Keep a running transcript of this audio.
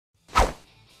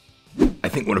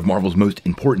think one of Marvel's most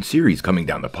important series coming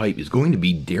down the pipe is going to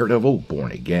be Daredevil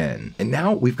Born Again. And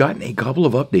now we've gotten a couple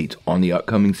of updates on the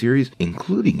upcoming series,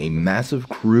 including a massive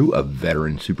crew of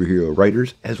veteran superhero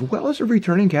writers, as well as a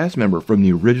returning cast member from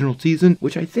the original season,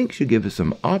 which I think should give us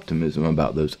some optimism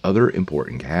about those other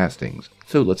important castings.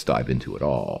 So let's dive into it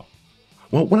all.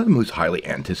 Well, one of the most highly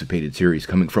anticipated series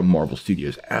coming from Marvel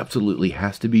Studios absolutely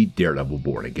has to be Daredevil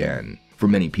Born Again. For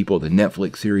many people, the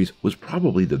Netflix series was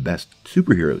probably the best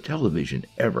superhero television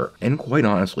ever, and quite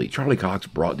honestly, Charlie Cox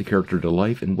brought the character to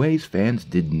life in ways fans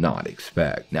did not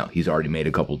expect. Now, he's already made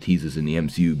a couple teases in the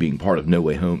MCU being part of No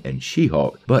Way Home and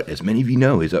She-Hulk, but as many of you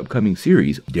know, his upcoming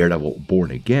series, Daredevil Born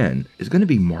Again, is going to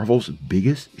be Marvel's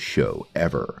biggest show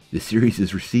ever. The series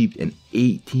has received an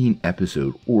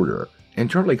 18-episode order, and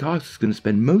Charlie Cox is going to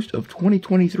spend most of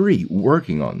 2023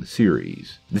 working on the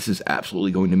series. This is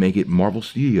absolutely going to make it Marvel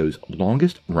Studios'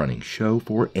 longest running show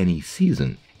for any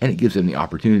season, and it gives them the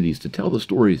opportunities to tell the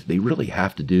stories they really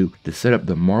have to do to set up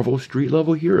the Marvel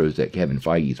street-level heroes that Kevin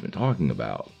Feige's been talking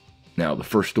about. Now, the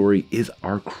first story is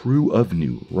our crew of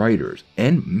new writers,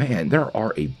 and man, there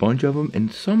are a bunch of them,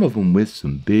 and some of them with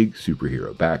some big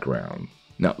superhero background.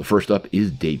 Now, the first up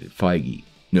is David Feige,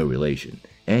 no relation.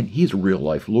 And he's a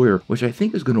real-life lawyer, which I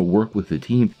think is going to work with the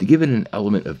team to give it an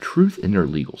element of truth in their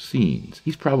legal scenes.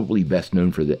 He's probably best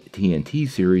known for the TNT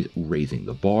series Raising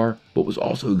the Bar, but was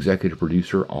also executive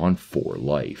producer on For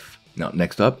Life. Now,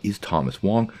 next up is Thomas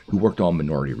Wong, who worked on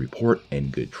Minority Report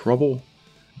and Good Trouble.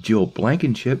 Jill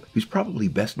Blankenship, who's probably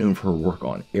best known for her work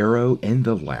on Arrow and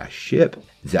The Last Ship.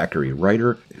 Zachary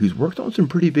Ryder, who's worked on some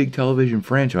pretty big television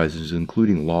franchises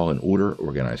including Law & Order,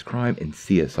 Organized Crime, and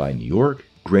CSI New York.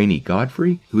 Granny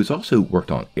Godfrey, who has also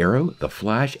worked on Arrow, The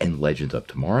Flash, and Legends of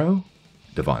Tomorrow.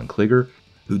 Devon Kligger,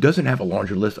 who doesn't have a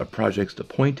larger list of projects to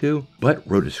point to, but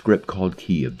wrote a script called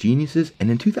Key of Geniuses, and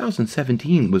in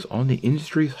 2017 was on the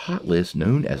industry's hot list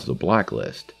known as the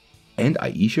Blacklist. And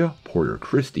Aisha Porter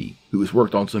Christie, who has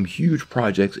worked on some huge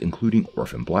projects including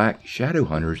Orphan Black,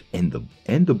 Shadowhunters,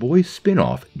 and the Boys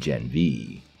spin-off Gen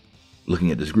V.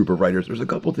 Looking at this group of writers, there's a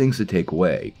couple things to take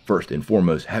away. First and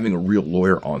foremost, having a real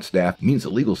lawyer on staff means the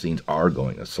legal scenes are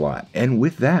going to slap. And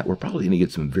with that, we're probably going to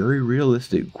get some very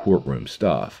realistic courtroom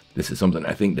stuff. This is something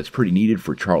I think that's pretty needed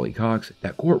for Charlie Cox.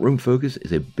 That courtroom focus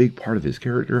is a big part of his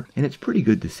character, and it's pretty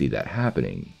good to see that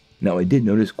happening. Now, I did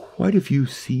notice quite a few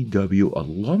CW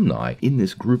alumni in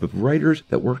this group of writers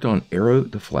that worked on Arrow,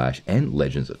 The Flash, and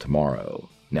Legends of Tomorrow.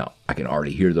 Now, I can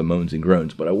already hear the moans and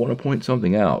groans, but I want to point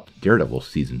something out. Daredevil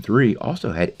Season 3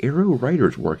 also had Arrow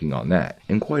writers working on that,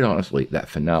 and quite honestly, that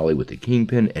finale with the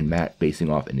Kingpin and Matt facing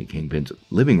off in the Kingpin's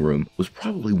living room was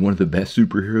probably one of the best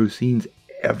superhero scenes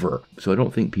ever, so I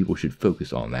don't think people should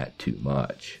focus on that too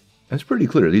much. It's pretty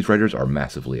clear these writers are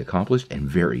massively accomplished and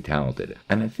very talented,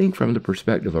 and I think from the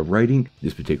perspective of writing,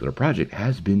 this particular project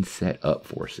has been set up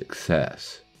for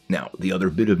success. Now, the other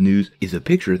bit of news is a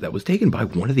picture that was taken by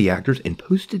one of the actors and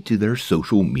posted to their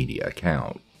social media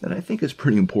account, that I think is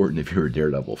pretty important if you're a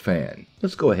Daredevil fan.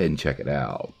 Let's go ahead and check it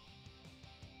out.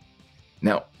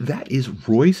 Now, that is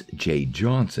Royce J.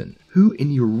 Johnson, who in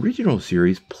the original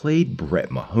series played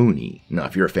Brett Mahoney. Now,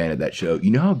 if you're a fan of that show, you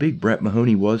know how big Brett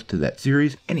Mahoney was to that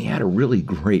series, and he had a really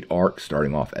great arc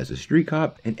starting off as a street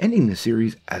cop and ending the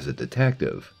series as a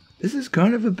detective. This is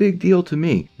kind of a big deal to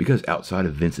me, because outside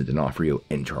of Vincent D'Onofrio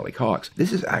and Charlie Cox,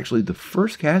 this is actually the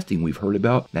first casting we've heard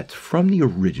about that's from the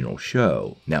original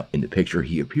show. Now, in the picture,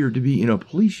 he appeared to be in a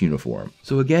police uniform,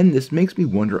 so again, this makes me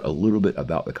wonder a little bit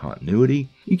about the continuity.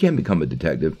 You can become a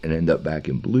detective and end up back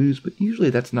in Blues, but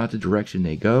usually that's not the direction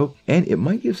they go, and it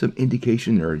might give some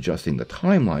indication they're adjusting the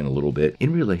timeline a little bit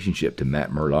in relationship to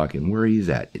Matt Murdock and where he's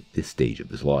at this stage of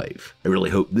his life. I really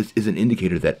hope this is an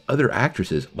indicator that other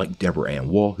actresses like Deborah Ann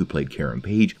Wall, who played Karen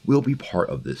Page, will be part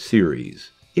of this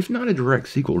series. If not a direct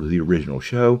sequel to the original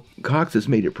show, Cox has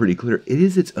made it pretty clear it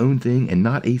is its own thing and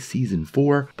not a season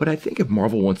 4, but I think if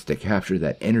Marvel wants to capture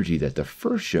that energy that the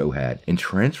first show had and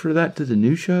transfer that to the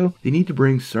new show, they need to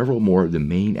bring several more of the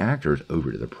main actors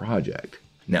over to the project.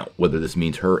 Now, whether this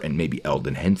means her and maybe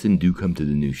Eldon Henson do come to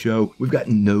the new show, we've got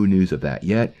no news of that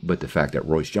yet, but the fact that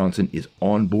Royce Johnson is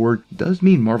on board does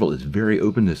mean Marvel is very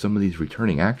open to some of these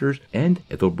returning actors, and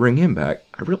if they'll bring him back,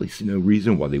 I really see no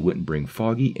reason why they wouldn't bring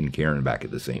Foggy and Karen back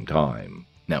at the same time.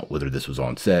 Now, whether this was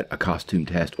on set, a costume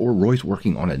test, or Royce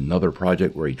working on another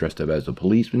project where he dressed up as a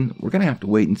policeman, we're gonna have to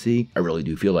wait and see. I really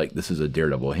do feel like this is a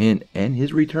Daredevil hint, and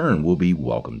his return will be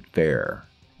welcomed fair.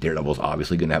 Daredevil's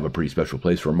obviously going to have a pretty special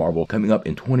place for Marvel coming up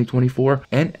in 2024,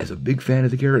 and as a big fan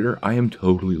of the character, I am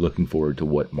totally looking forward to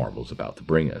what Marvel's about to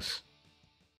bring us.